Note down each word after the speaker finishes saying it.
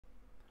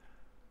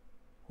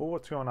Well,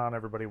 what's going on,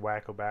 everybody?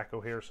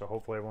 WakoBako here. So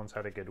hopefully everyone's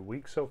had a good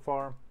week so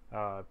far.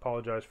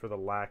 Apologize for the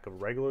lack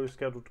of regularly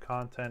scheduled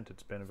content.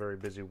 It's been a very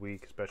busy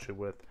week, especially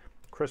with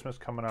Christmas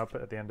coming up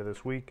at the end of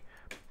this week.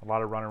 A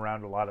lot of running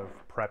around, a lot of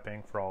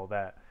prepping for all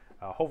that.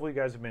 Hopefully you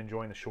guys have been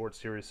enjoying the short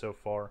series so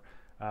far.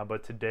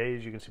 But today,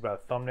 as you can see by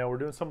the thumbnail, we're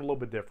doing something a little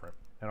bit different,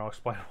 and I'll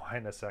explain why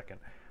in a second.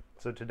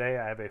 So today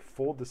I have a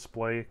full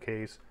display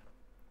case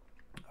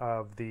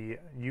of the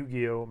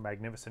Yugioh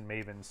Magnificent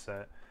Mavens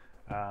set.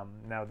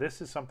 Now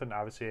this is something,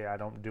 obviously I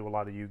don't do a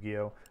lot of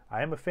Yu-Gi-Oh!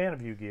 I am a fan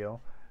of Yu-Gi-Oh!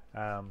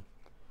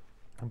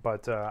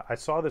 But I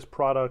saw this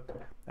product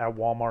at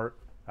Walmart.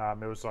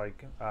 It was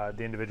like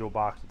the individual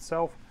box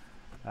itself,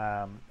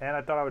 and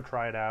I thought I would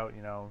try it out,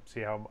 you know, see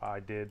how I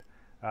did.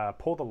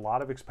 Pulled a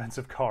lot of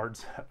expensive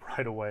cards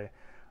right away,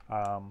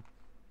 and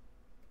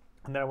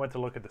then I went to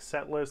look at the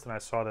set list, and I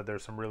saw that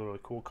there's some really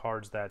cool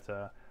cards that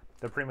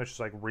they're pretty much just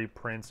like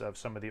reprints of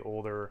some of the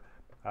older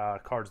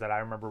cards that I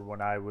remember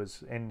when I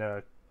was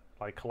into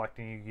like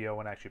collecting Yu-Gi-Oh!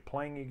 And actually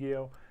playing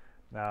Yu-Gi-Oh!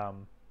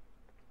 I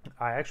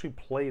actually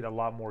played a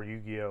lot more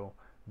Yu-Gi-Oh!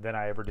 Than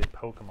I ever did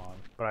Pokemon,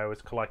 but I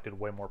always collected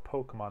way more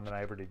Pokemon than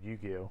I ever did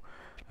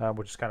Yu-Gi-Oh!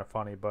 Which is kind of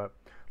funny. But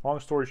long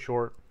story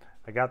short,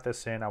 I got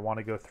this in. I want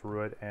to go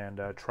through it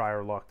and try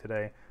our luck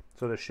today.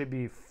 So there should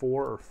be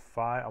 4 or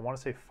 5, I want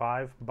to say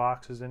 5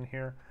 boxes in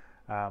here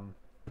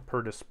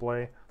per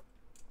display.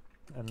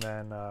 And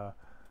then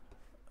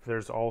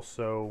there's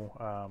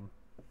also,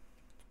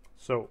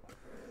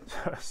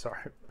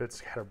 sorry, bit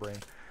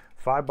scatterbrained.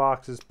 5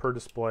 boxes per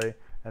display,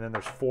 and then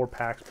there's 4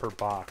 packs per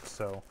box.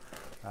 So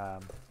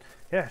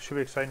yeah, it should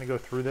be exciting to go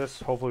through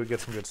this. Hopefully we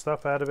get some good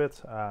stuff out of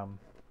it.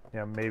 You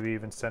know, maybe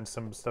even send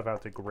some stuff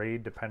out to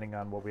grade depending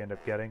on what we end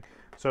up getting.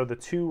 So the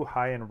 2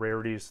 high-end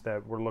rarities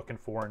that we're looking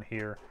for in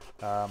here,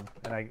 and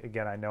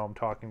again, I know I'm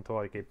talking to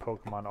like a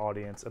Pokemon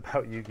audience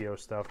about Yu-Gi-Oh!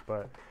 Stuff,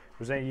 but if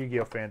there's any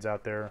Yu-Gi-Oh! Fans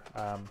out there,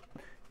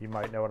 you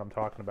might know what I'm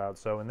talking about.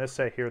 So in this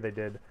set here, they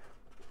did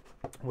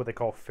what they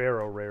call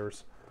Pharaoh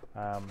rares,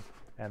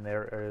 and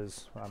there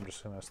is, I'm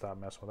just going to stop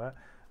messing with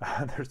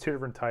that. There's 2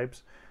 different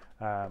types.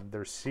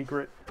 There's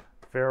secret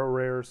Pharaoh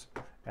rares,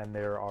 and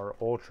there are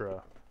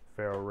ultra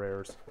Pharaoh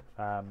rares.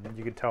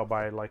 You can tell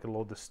by like a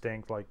little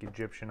distinct like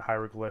Egyptian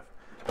hieroglyph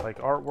like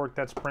artwork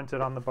that's printed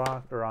on the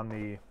box or on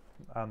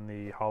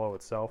the hollow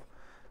itself.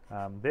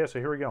 Yeah, so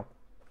here we go.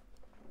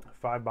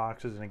 5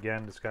 boxes, and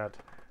again, it's got,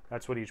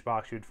 that's what each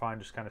box you'd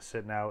find just kind of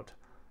sitting out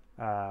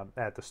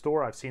at the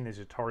store. I've seen these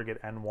at Target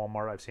and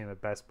Walmart. I've seen them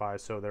at Best Buy,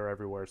 so they're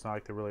everywhere. It's not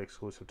like they're really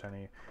exclusive to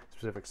any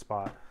specific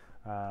spot.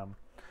 I'm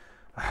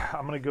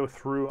going to go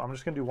through, I'm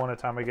just going to do one at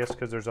a time, I guess,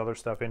 because there's other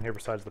stuff in here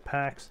besides the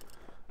packs.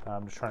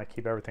 I'm just trying to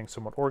keep everything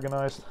somewhat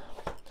organized.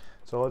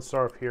 So let's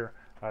start up here,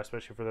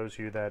 especially for those of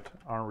you that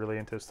aren't really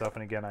into this stuff.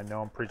 And again, I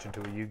know I'm preaching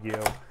to a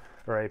Yu-Gi-Oh!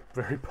 Or a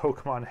very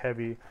Pokemon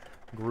heavy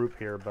group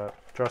here, but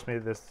trust me,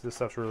 this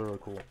stuff's really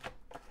cool.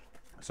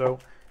 So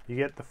you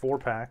get the 4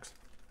 packs,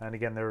 and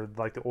again, they're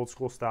like the old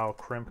school style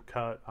crimp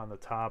cut on the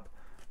top.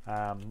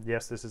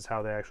 Yes, this is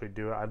how they actually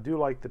do it. I do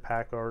like the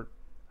pack art.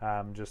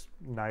 Just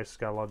nice,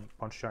 got a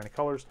bunch of shiny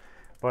colors,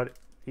 but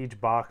each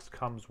box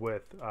comes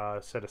with a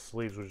set of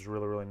sleeves, which is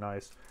really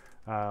nice.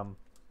 And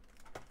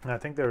I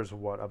think there's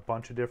what, a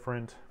bunch of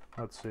different,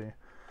 let's see,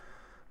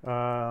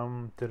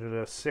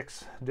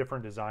 6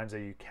 different designs that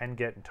you can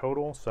get in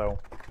total. So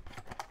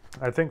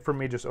I think for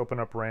me, just open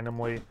up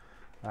randomly,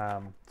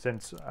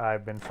 since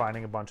I've been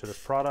finding a bunch of this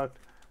product.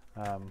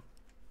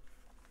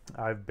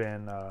 I've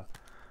been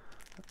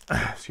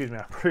excuse me,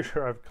 I'm pretty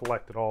sure I've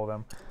collected all of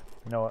them.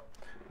 You know what,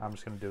 I'm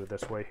just going to do it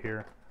this way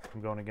here.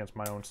 I'm going against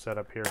my own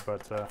setup here,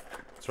 but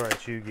it's all right,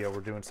 it's Yu-Gi-Oh!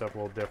 We're doing stuff a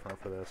little different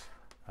for this.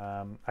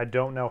 I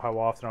don't know how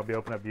often I'll be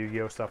opening up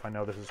Yu-Gi-Oh! Stuff. I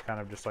know this is kind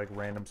of just like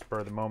random spur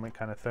of the moment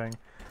kind of thing,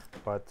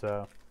 but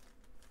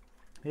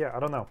yeah, I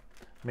don't know.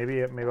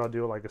 Maybe I'll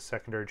do it like a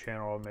secondary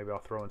channel, or maybe I'll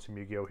throw in some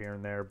Yu-Gi-Oh! Here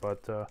and there,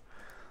 but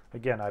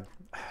again,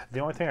 the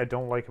only thing I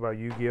don't like about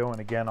Yu-Gi-Oh!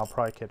 And again, I'll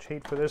probably catch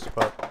hate for this,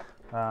 but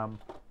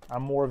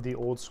I'm more of the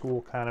old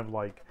school kind of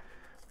like,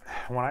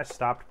 when I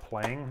stopped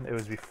playing, it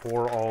was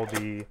before all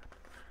the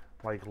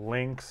like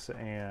links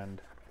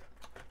and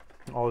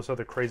all this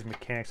other crazy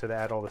mechanics that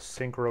add all the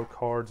synchro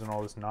cards and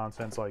all this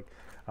nonsense. Like,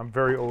 I'm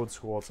very old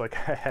school. It's like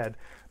I had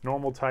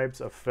normal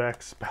types,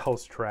 effects,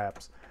 spells,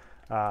 traps,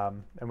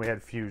 and we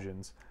had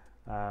fusions.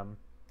 But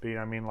you know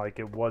what I mean? Like,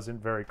 it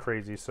wasn't very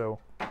crazy. So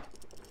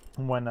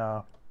when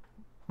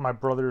my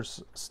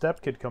brother's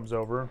stepkid comes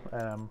over,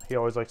 he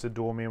always likes to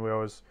duel me, and we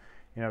always,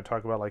 you know,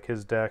 talk about like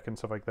his deck and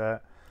stuff like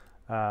that.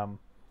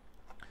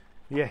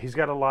 Yeah, he's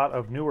got a lot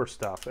of newer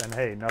stuff, and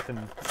hey, nothing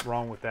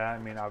wrong with that. I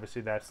mean,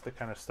 obviously that's the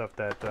kind of stuff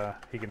that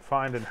he can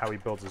find and how he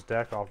builds his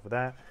deck off of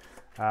that.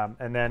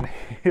 And then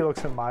he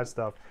looks at my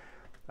stuff,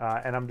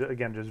 and I'm,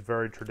 again, just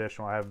very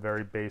traditional. I have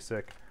very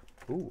basic,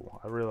 ooh,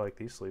 I really like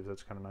these sleeves.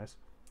 That's kind of nice.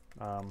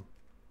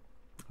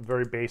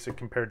 Very basic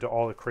compared to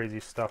all the crazy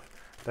stuff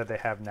that they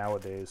have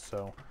nowadays.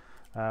 So,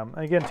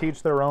 again, to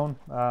each their own.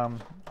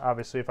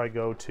 Obviously, if I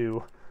go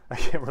to I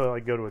can't really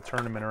like go to a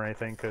tournament or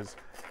anything because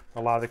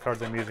a lot of the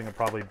cards I'm using are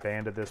probably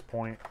banned at this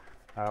point,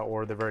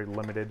 or they're very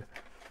limited.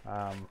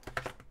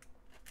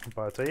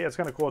 But yeah, it's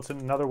kind of cool. It's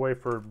another way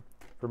for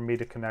me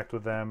to connect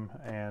with them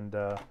and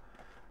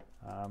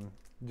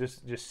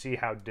just see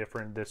how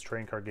different this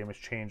trading card game has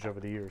changed over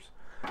the years.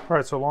 All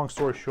right, so long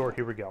story short,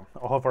 here we go.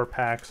 All of our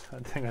packs. I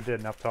think I did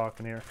enough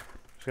talking here.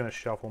 Just gonna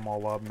shuffle them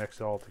all up, mix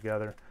it all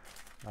together.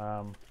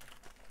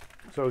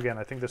 So again,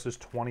 I think this is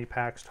 20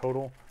 packs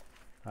total.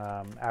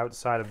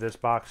 Outside of this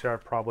box here,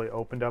 I've probably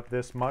opened up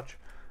this much.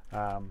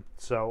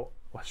 So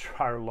let's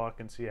try our luck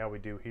and see how we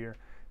do here.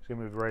 Just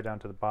gonna move right down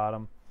to the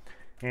bottom.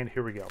 And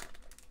here we go.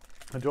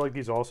 I do like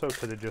these also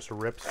because it just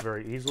rips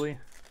very easily.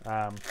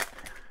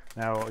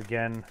 Now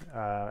again,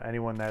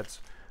 anyone that's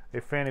a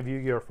fan of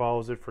Yu-Gi-Oh! Or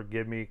follows it,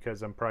 forgive me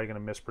because I'm probably going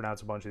to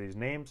mispronounce a bunch of these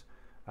names.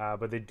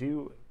 But they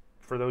do,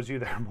 for those of you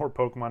that are more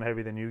Pokemon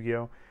heavy than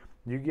Yu-Gi-Oh!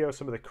 Yu-Gi-Oh!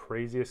 Some of the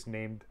craziest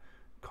named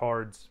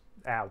cards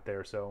out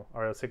there. So,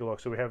 all right, let's take a look.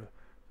 So we have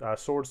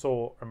Sword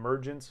Soul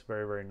Emergence,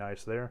 very, very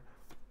nice there.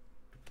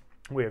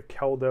 We have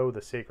Keldo,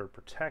 the Sacred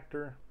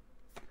Protector.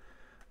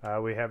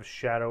 We have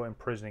Shadow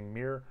Imprisoning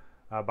Mirror.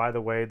 By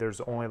the way,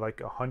 there's only like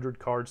 100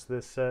 cards to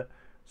this set.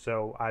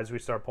 So as we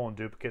start pulling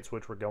duplicates,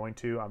 which we're going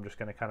to, I'm just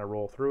going to kind of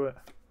roll through it.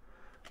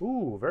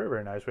 Ooh, very,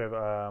 very nice. We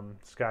have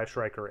Sky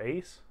Striker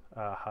Ace,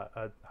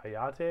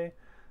 Hayate,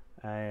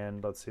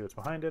 and let's see what's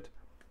behind it.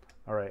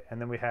 All right, and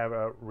then we have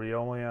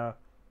Riolia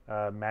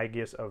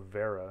Magius of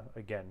Vera.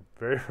 Again,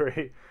 very,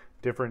 very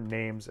different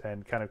names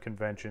and kind of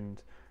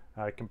conventions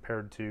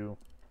compared to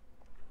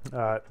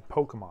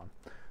Pokemon.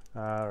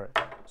 All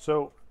right,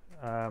 so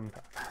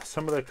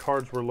some of the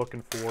cards we're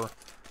looking for,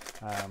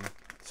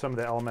 some of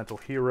the elemental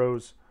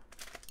heroes.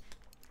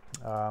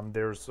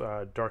 There's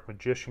Dark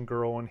Magician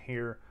Girl in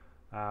here.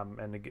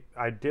 And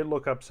I did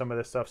look up some of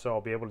this stuff, so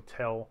I'll be able to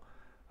tell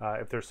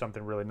if there's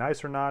something really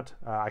nice or not.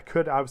 I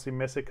could obviously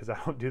miss it because I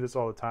don't do this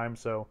all the time.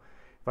 So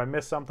if I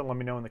miss something, let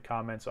me know in the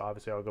comments.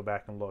 Obviously, I'll go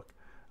back and look.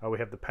 We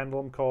have the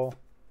Pendulum Call.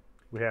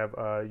 We have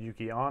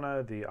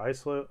Yukiana, the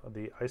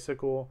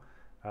Icicle,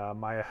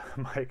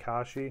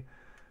 Mayakashi.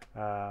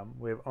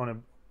 We have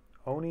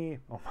Oni.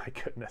 Oh my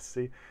goodness.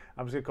 See,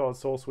 I'm just going to call it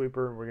Soul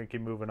Sweeper. We're going to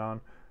keep moving on.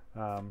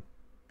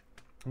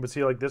 But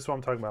see, like this is what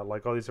I'm talking about,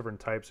 like all these different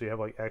types. So you have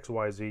like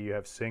XYZ, you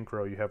have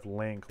Synchro, you have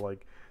Link.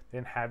 Like, they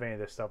didn't have any of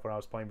this stuff when I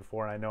was playing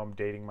before, and I know I'm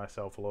dating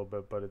myself a little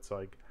bit, but it's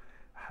like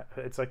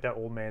that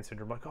old man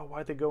syndrome. Like, oh,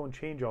 why'd they go and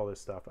change all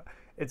this stuff?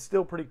 It's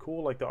still pretty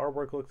cool. Like, the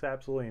artwork looks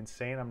absolutely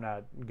insane. I'm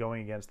not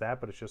going against that,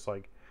 but it's just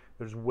like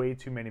there's way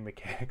too many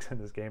mechanics in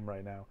this game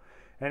right now.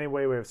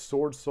 Anyway, we have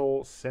Sword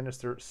Soul,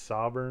 Sinister,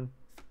 Sovereign.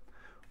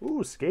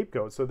 Ooh,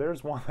 Scapegoat. So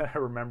there's one that I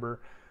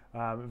remember.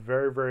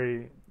 Very,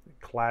 very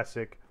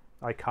classic,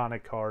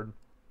 iconic card,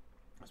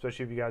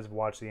 especially if you guys have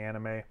watched the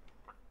anime.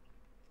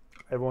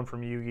 Everyone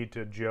from Yugi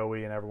to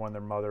Joey and everyone,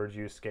 their mothers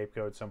used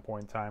Scapegoat at some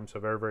point in time. So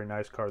very, very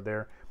nice card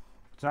there.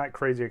 It's not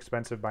crazy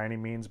expensive by any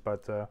means,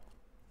 but I'm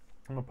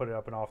gonna put it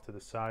up and off to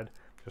the side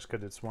just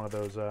because it's one of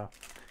those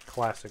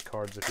classic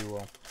cards, if you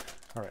will.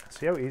 All right,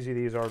 see how easy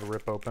these are to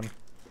rip open.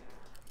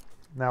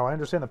 Now I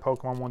understand the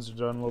Pokemon ones are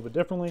done a little bit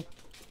differently,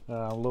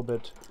 a little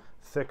bit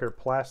thicker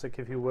plastic,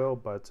 if you will,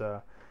 but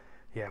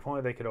yeah, if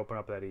only they could open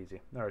up that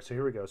easy. All right, so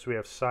here we go. So we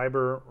have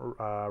Cyber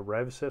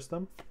Rev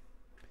System.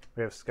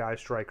 We have Sky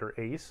Striker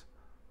Ace.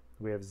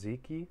 We have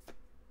Zeki.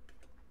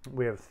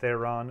 We have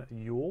Theron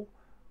Yule,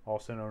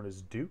 also known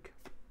as Duke.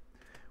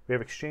 We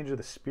have Exchange of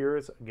the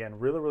Spirits. Again,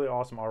 really, really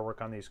awesome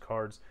artwork on these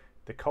cards.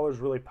 The colors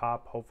really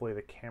pop. Hopefully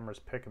the camera's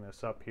picking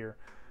this up here.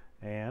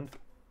 And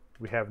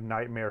we have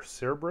Nightmare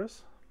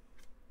Cerberus.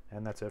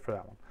 And that's it for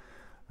that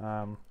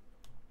one.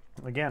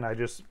 Again, I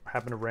just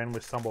happened to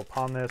randomly stumble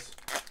upon this.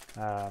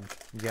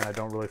 Again, I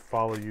don't really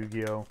follow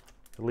Yu-Gi-Oh!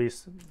 At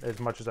least as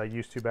much as I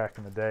used to back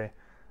in the day.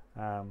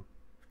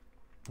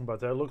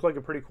 But it looked like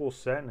a pretty cool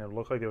set, and it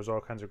looked like there was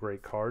all kinds of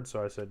great cards.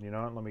 So I said, you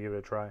know what, let me give it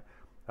a try.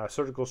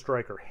 Surgical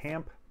Striker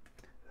Hamp,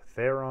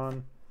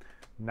 Theron,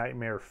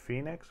 Nightmare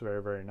Phoenix,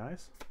 very, very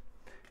nice.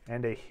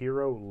 And a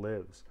Hero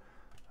Lives.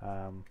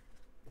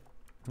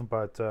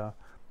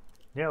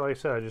 Yeah, like I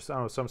said, I don't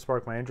know, some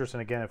sparked my interest.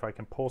 And again, if I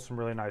can pull some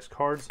really nice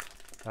cards,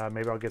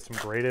 maybe I'll get some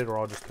graded, or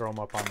I'll just throw them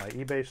up on my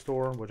eBay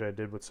store, which I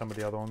did with some of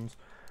the other ones.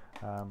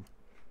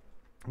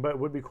 But it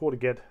would be cool to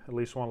get at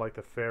least one like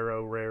the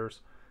Pharaoh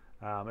rares.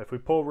 If we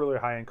pull a really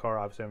high-end card,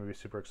 obviously I'm going to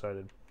be super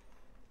excited.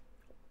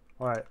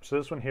 All right, so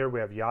this one here, we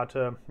have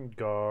Yata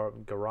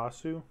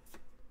Garasu.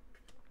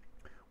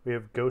 We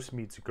have Ghost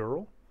Meets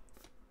Girl.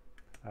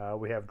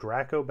 We have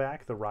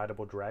WakoBako, the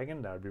Rideable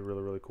Dragon. That would be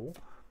really, really cool.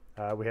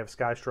 We have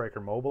Sky Striker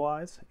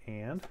Mobilize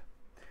and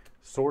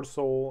Sword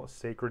Soul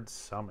Sacred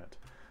Summit.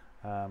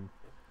 Now,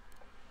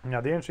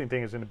 the interesting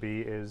thing is going to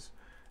be is,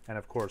 and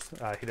of course,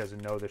 he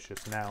doesn't know this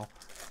just now.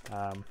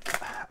 I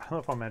don't know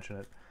if I'll mention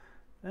it.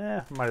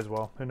 Might as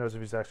well. Who knows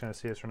if he's actually going to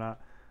see us or not.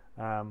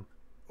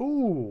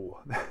 Ooh,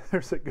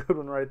 there's a good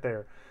one right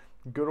there.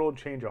 Good old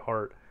Change of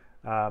Heart.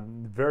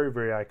 Very,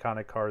 very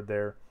iconic card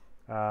there.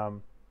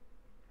 For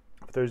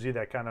those of you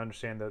that kind of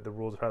understand the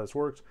rules of how this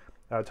works,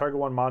 target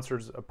one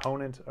monster's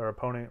opponent,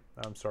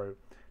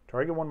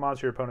 target one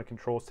monster your opponent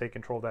controls, take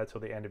control of that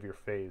till the end of your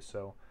phase.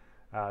 So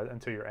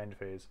until your end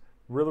phase.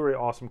 Really, really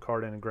awesome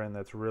card in, and grin.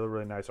 That's really,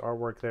 really nice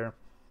artwork there.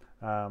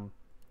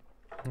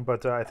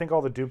 But I think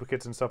all the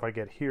duplicates and stuff I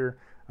get here,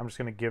 I'm just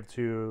going to give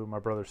to my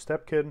brother's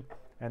stepkid,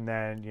 and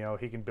then, you know,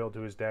 he can build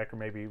to his deck or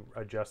maybe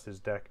adjust his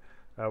deck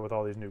with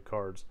all these new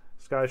cards.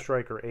 Sky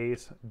Striker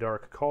Ace,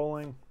 Dark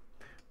Calling.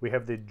 We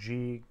have the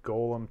G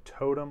Golem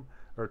Totem,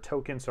 or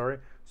Token, sorry.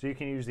 So you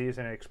can use these,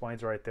 and it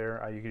explains right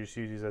there. You can just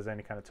use these as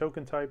any kind of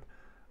token type.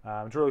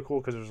 It's really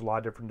cool because there's a lot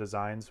of different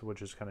designs,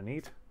 which is kind of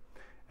neat.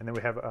 And then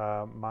we have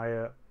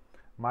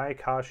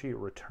Mayakashi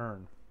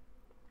Return.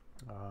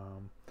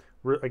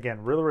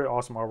 Again, really, really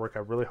awesome artwork. I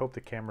really hope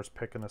the camera's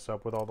picking this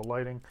up with all the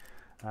lighting.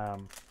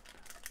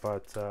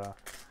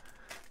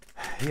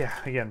 Yeah,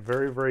 again,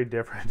 very, very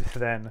different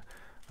than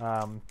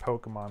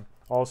Pokemon.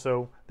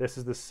 Also, this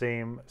is the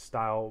same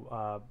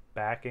style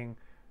backing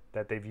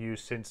that they've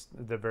used since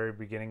the very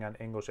beginning on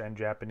English and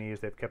Japanese.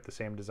 They've kept the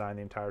same design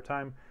the entire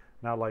time.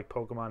 Not like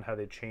Pokemon, how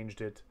they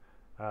changed it,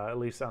 at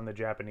least on the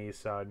Japanese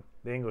side.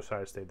 The English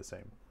side stayed the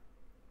same.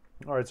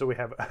 All right, so we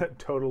have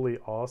Totally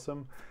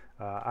Awesome.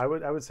 I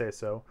would say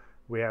so.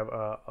 We have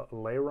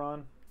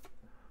Lairon.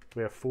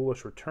 We have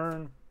Foolish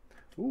Return.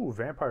 Ooh,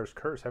 Vampire's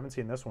Curse. Haven't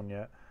seen this one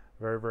yet.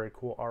 Very, very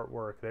cool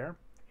artwork there.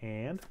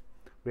 And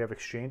we have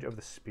Exchange of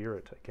the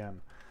Spirit again.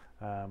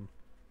 I'm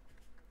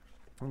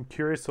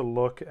curious to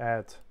look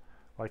at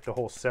like the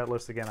whole set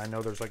list again. I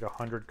know there's like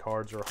 100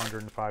 cards or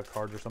 105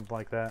 cards or something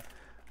like that.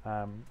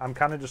 I'm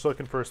kind of just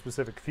looking for a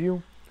specific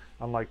few,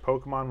 unlike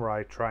Pokemon where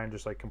I try and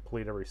just like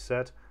complete every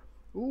set.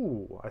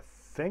 Ooh, I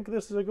think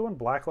this is a good one.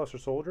 Blackluster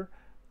Soldier.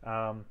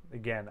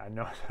 Again, I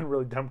know it's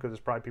really dumb because there's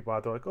probably people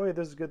out there like, oh yeah,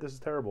 this is good, this is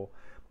terrible.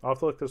 I'll have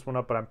to look this one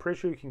up, but I'm pretty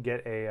sure you can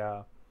get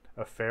a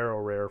Pharaoh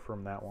rare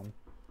from that one.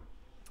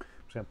 I'm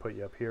just going to put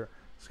you up here.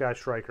 Sky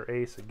Striker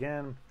Ace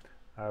again.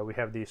 We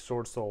have the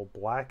Sword Soul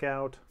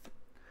Blackout.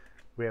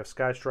 We have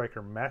Sky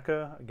Striker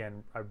Mecha.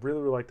 Again, I really,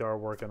 really like the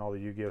artwork and all the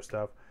Yu-Gi-Oh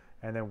stuff.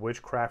 And then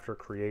Witchcrafter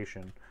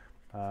Creation.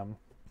 Kind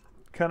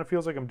of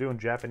feels like I'm doing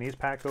Japanese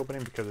pack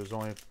opening because there's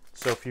only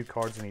so few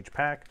cards in each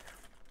pack.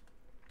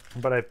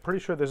 But I'm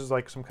pretty sure this is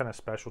like some kind of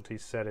specialty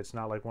set. It's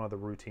not like one of the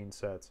routine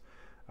sets.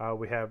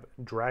 We have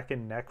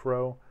Draken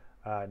Necro,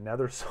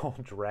 Nether Soul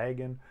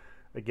Dragon.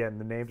 Again,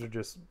 the names are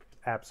just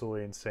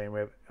absolutely insane.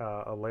 We have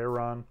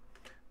Alairon.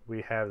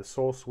 We have the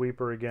Soul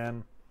Sweeper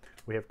again.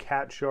 We have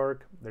Cat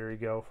Shark. There you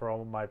go. For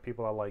all of my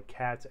people that like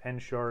cats and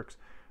sharks,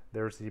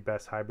 there's the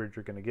best hybrid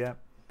you're going to get.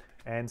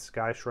 And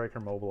Sky Striker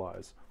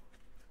Mobilize.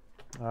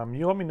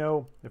 You let me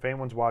know if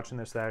anyone's watching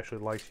this that actually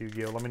likes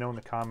Yu-Gi-Oh! Let me know in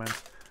the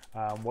comments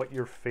what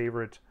your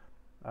favorite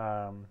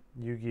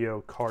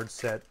Yu-Gi-Oh! Card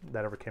set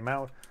that ever came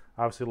out.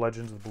 Obviously,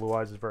 Legends of the Blue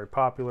Eyes is very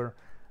popular.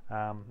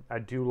 I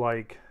do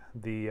like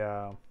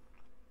the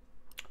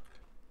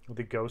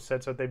Ghost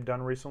sets that they've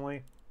done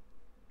recently.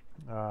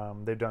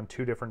 They've done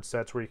 2 different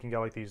sets where you can get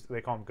like these,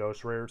 they call them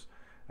Ghost Rares,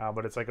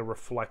 but it's like a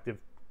reflective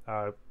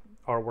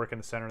artwork in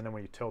the center, and then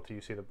when you tilt it,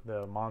 you see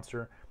the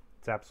monster.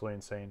 It's absolutely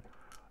insane.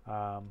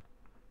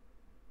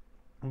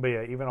 But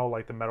yeah, even all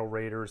like the Metal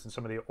Raiders and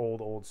some of the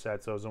old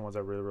sets, those are the ones I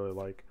really, really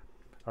like.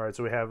 All right,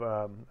 so we have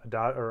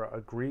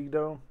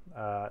Agrido,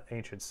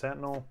 Ancient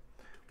Sentinel.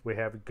 We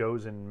have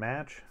Gozen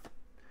Match.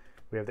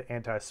 We have the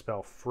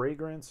Anti-Spell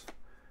Fragrance.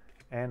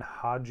 And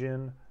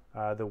Hajin,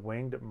 the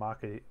Winged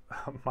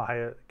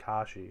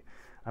Mayakashi.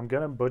 I'm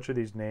going to butcher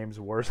these names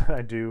worse than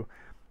I do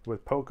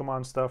with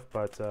Pokemon stuff,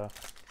 but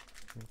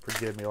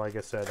forgive me. Like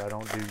I said, I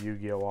don't do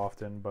Yu-Gi-Oh!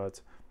 Often,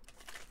 but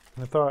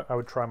I thought I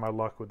would try my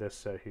luck with this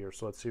set here.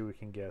 So let's see what we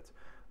can get.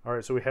 All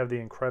right, so we have the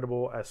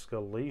Incredible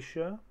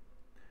Escalacia.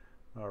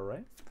 All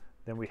right.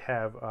 Then we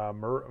have oh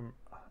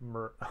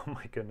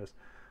my goodness.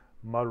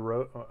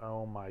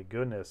 Oh my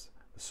goodness.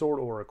 Sword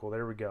Oracle.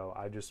 There we go.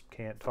 I just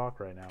can't talk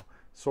right now.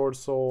 Sword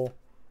Soul.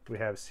 We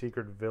have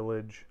Secret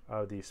Village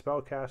of the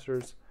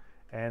Spellcasters.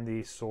 And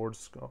the Sword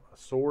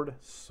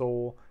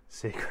Soul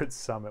Sacred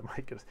Summit. My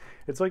goodness.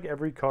 It's like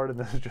every card in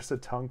this is just a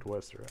tongue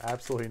twister.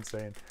 Absolutely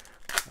insane.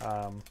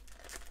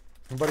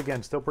 But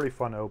again, still pretty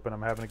fun to open.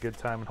 I'm having a good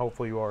time, and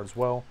hopefully you are as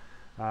well.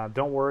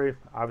 Don't worry.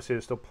 Obviously,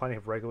 there's still plenty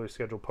of regularly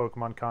scheduled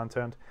Pokemon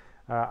content.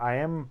 I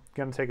am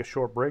going to take a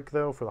short break,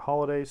 though, for the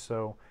holidays,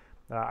 so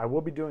I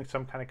will be doing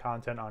some kind of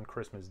content on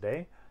Christmas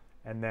Day,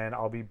 and then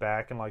I'll be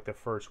back in like the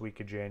first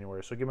week of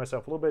January. So give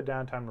myself a little bit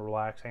of downtime to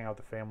relax, hang out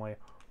with the family,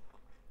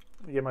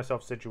 get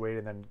myself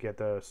situated, and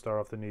then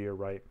start off the new year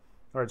right.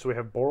 All right, so we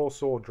have Boral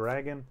Soul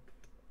Dragon.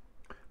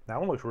 That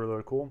one looks really,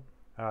 really cool.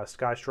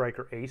 Sky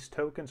Striker Ace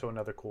token, so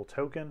another cool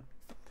token.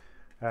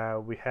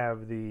 We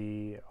have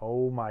the,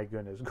 oh my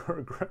goodness,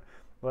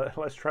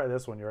 let's try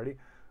this one. You ready?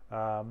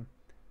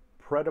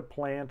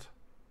 Predaplant,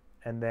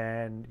 and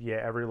then,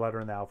 yeah, every letter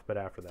in the alphabet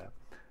after that.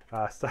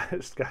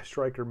 Sky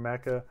Striker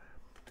Mecha,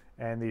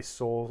 and the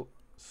Soul,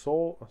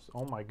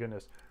 oh my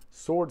goodness,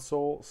 Sword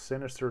Soul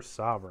Sinister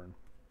Sovereign.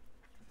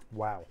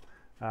 Wow.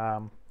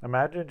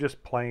 Imagine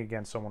just playing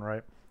against someone,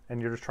 right?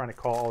 And you're just trying to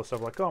call all this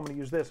stuff like, oh, I'm going to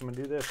use this, I'm going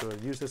to do this, or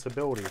use this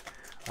ability.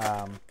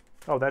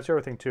 Oh, that's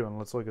everything too, and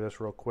let's look at this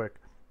real quick.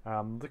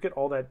 Look at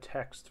all that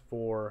text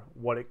for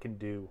what it can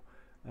do.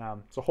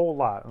 It's a whole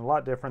lot, and a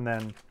lot different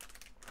than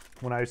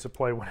when I used to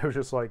play, when it was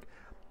just like,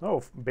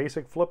 oh,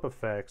 basic flip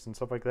effects and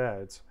stuff like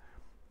that.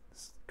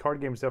 Card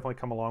games definitely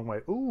come a long way.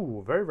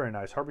 Ooh, very, very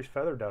nice. Harpy's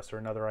Feather Duster,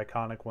 another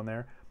iconic one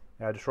there.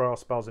 Destroy all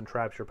spells and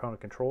traps your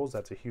opponent controls.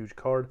 That's a huge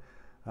card.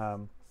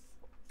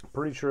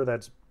 Pretty sure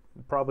that's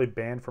probably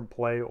banned from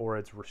play or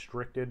it's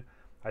restricted.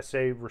 I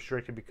say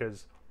restricted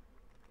because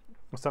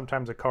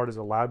sometimes a card is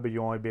allowed, but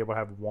you only be able to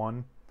have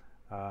one.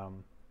 I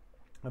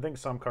think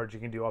some cards you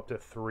can do up to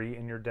 3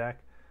 in your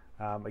deck.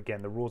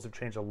 Again, the rules have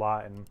changed a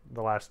lot in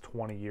the last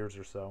 20 years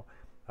or so.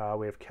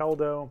 We have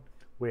Keldo.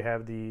 We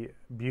have the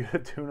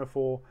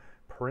Beautiful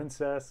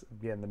Princess.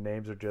 Again, the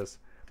names are just,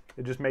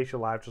 it just makes you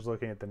laugh just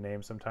looking at the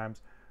names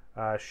sometimes.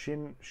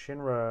 Shinrinu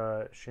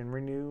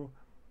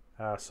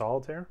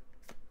Solitaire.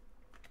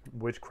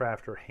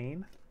 Witchcrafter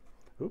Hane.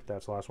 Oop,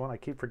 that's the last one. I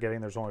keep forgetting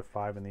there's only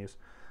 5 in these.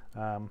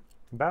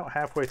 About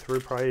halfway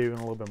through, probably even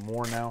a little bit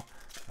more now.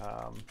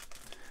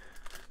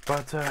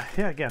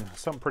 Yeah, again,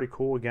 something pretty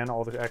cool. Again,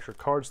 all the extra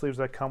card sleeves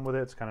that come with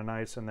it. It's kind of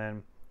nice. And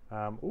then,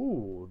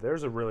 ooh,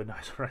 there's a really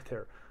nice one right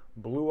there.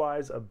 Blue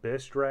Eyes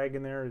Abyss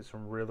Dragon there. It's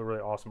some really, really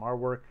awesome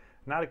artwork.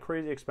 Not a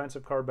crazy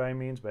expensive card by any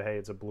means, but hey,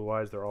 it's a Blue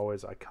Eyes. They're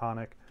always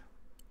iconic.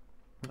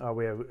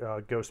 We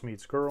have Ghost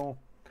Meets Girl.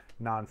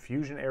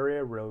 Non-fusion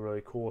area. Really,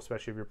 really cool,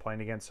 especially if you're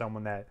playing against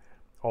someone that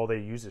all they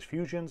use is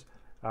fusions.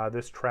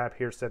 This trap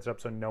here sets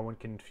up so no one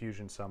can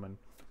fusion summon.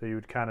 So you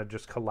would kind of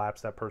just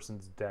collapse that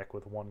person's deck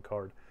with one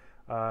card.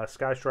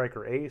 Sky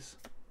Striker Ace.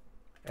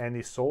 And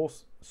the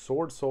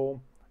Sword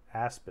Soul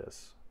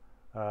Aspis.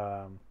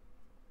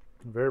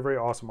 Very, very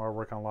awesome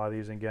artwork on a lot of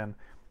these. And again,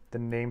 the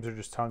names are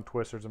just tongue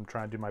twisters. I'm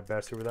trying to do my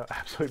best here without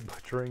absolutely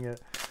butchering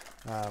it.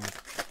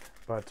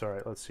 But all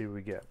right, let's see what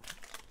we get.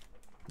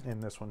 In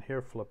this one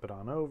here, flip it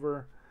on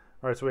over.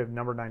 All right, so we have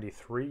number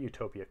 93,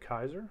 Utopia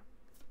Kaiser.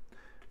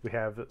 We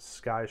have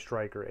Sky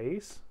Striker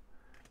Ace.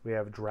 We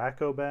have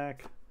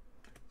WakoBako,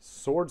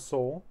 Sword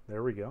Soul,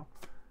 there we go.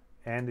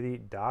 And the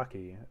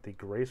Daki, the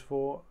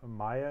Graceful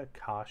Maya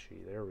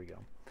Kashi, there we go.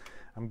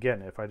 I'm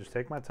getting it if I just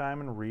take my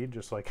time and read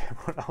just like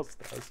everyone else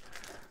does.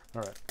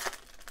 All right,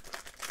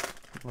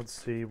 let's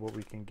see what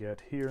we can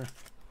get here.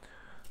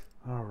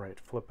 All right,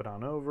 flip it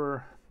on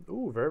over.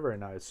 Ooh, very, very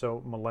nice.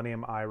 So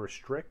Millennium Eye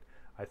Restrict.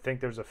 I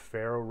think there's a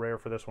Pharaoh rare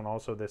for this one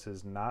also. This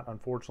is not,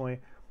 unfortunately.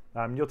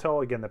 You'll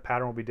tell, again, the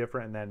pattern will be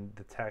different and then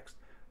the text.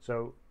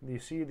 So you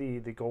see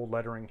the gold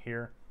lettering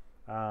here.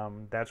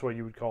 That's what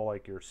you would call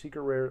like your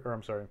secret rare, or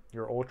I'm sorry,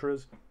 your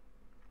ultras.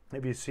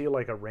 If you see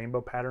like a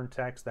rainbow pattern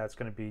text, that's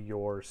going to be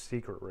your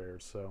secret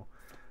rares. So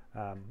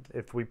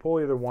if we pull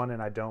either one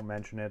and I don't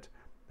mention it,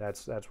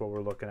 that's what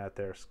we're looking at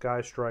there.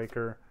 Sky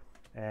Striker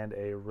and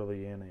a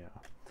Rilliania.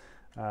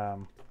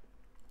 All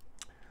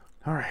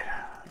right,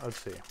 let's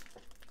see.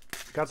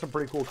 Got some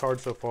pretty cool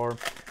cards so far.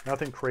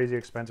 Nothing crazy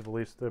expensive, at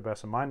least to the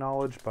best of my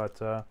knowledge, but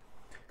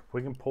if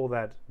we can pull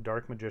that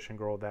Dark Magician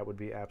Girl, that would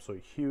be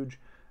absolutely huge.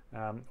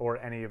 Or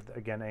any of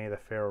the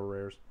Pharaoh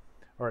rares.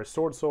 All right,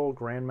 Sword Soul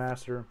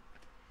Grandmaster,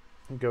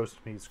 Ghost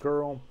Meets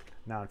Girl,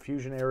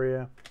 Non-Fusion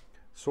Area,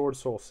 Sword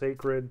Soul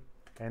Sacred,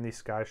 and the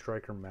Sky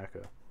Striker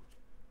Mecha.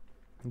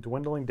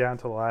 Dwindling down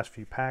to the last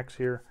few packs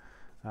here.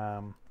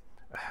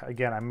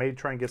 Again, I may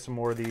try and get some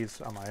more of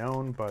these on my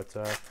own, but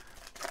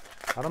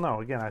I don't know.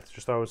 Again, I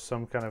just thought it was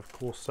some kind of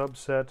cool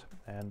subset,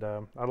 and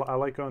I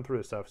like going through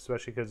this stuff,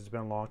 especially because it's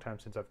been a long time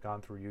since I've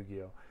gone through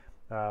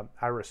Yu-Gi-Oh!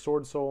 Iris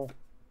Sword Soul,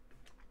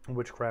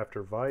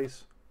 Witchcrafter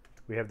Vice.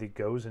 We have the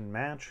Gozen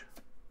Match,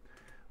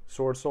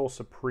 Sword Soul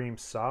Supreme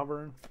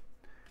Sovereign,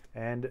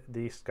 and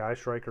the Sky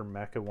Striker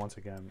Mecha once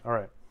again. All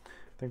right,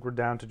 I think we're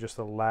down to just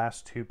the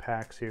last 2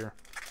 packs here.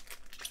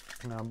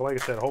 But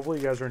like I said, hopefully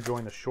you guys are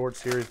enjoying the short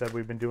series that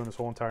we've been doing this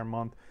whole entire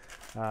month.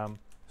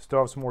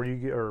 Still have some more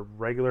Yu-Gi-Oh! Or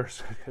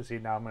regulars, see,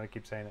 now I'm going to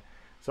keep saying it.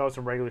 Still have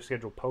some regular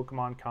scheduled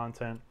Pokemon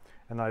content,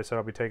 and like I said,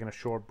 I'll be taking a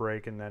short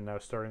break and then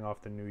starting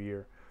off the new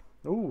year.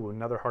 Ooh,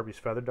 another Harpy's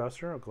Feather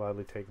Duster. I'll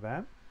gladly take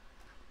that.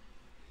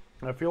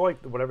 And I feel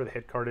like whatever the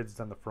hit card is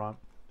on the front,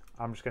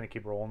 I'm just going to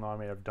keep rolling on.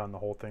 I mean, I've done the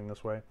whole thing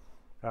this way.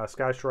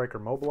 Sky Striker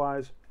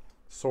Mobilize,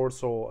 Sword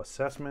Soul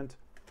Assessment,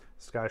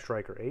 Sky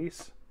Striker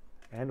Ace,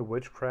 and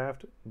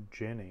Witchcraft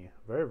Ginny.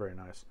 Very, very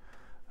nice.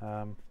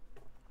 All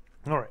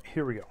right,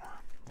 here we go.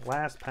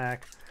 Last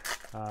pack.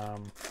 I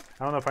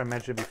don't know if I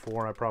mentioned it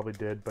before. I probably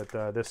did, but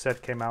this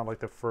set came out like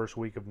the first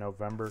week of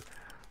November.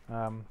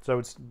 So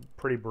it's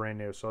pretty brand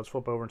new. So let's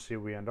flip over and see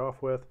what we end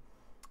off with.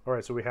 All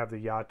right, so we have the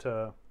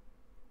Yata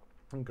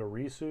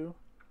Garisu.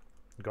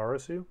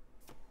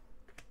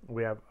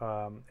 We have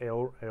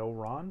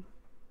Ailron.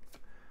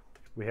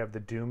 We have the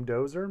Doom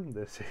Dozer,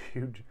 this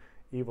huge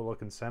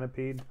evil-looking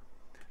centipede.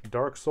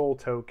 Dark Soul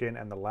Token,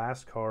 and the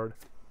last card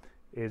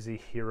is the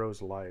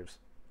Hero's Lives.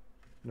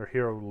 Or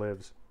Hero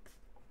Lives.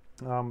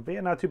 But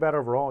yeah, not too bad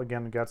overall.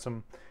 Again, got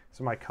some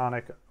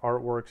iconic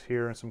artworks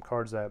here and some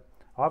cards that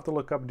I'll have to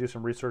look up and do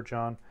some research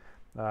on.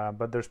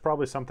 But there's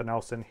probably something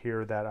else in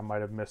here that I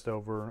might have missed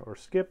over or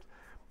skipped.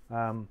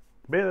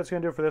 But yeah, that's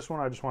going to do it for this one.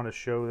 I just want to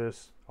show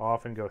this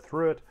off and go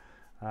through it.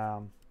 I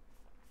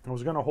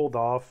was going to hold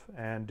off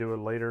and do it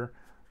later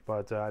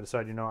But I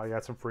decided, you know, I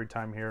got some free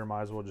time here.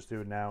 Might as well just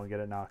do it now and get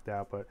it knocked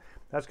out. But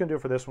that's going to do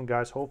it for this one,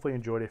 guys. Hopefully you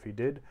enjoyed it. If you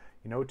did,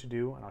 you know what to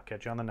do, and I'll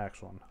catch you on the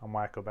next one. I'm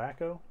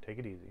WakoBako. Take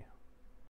it easy.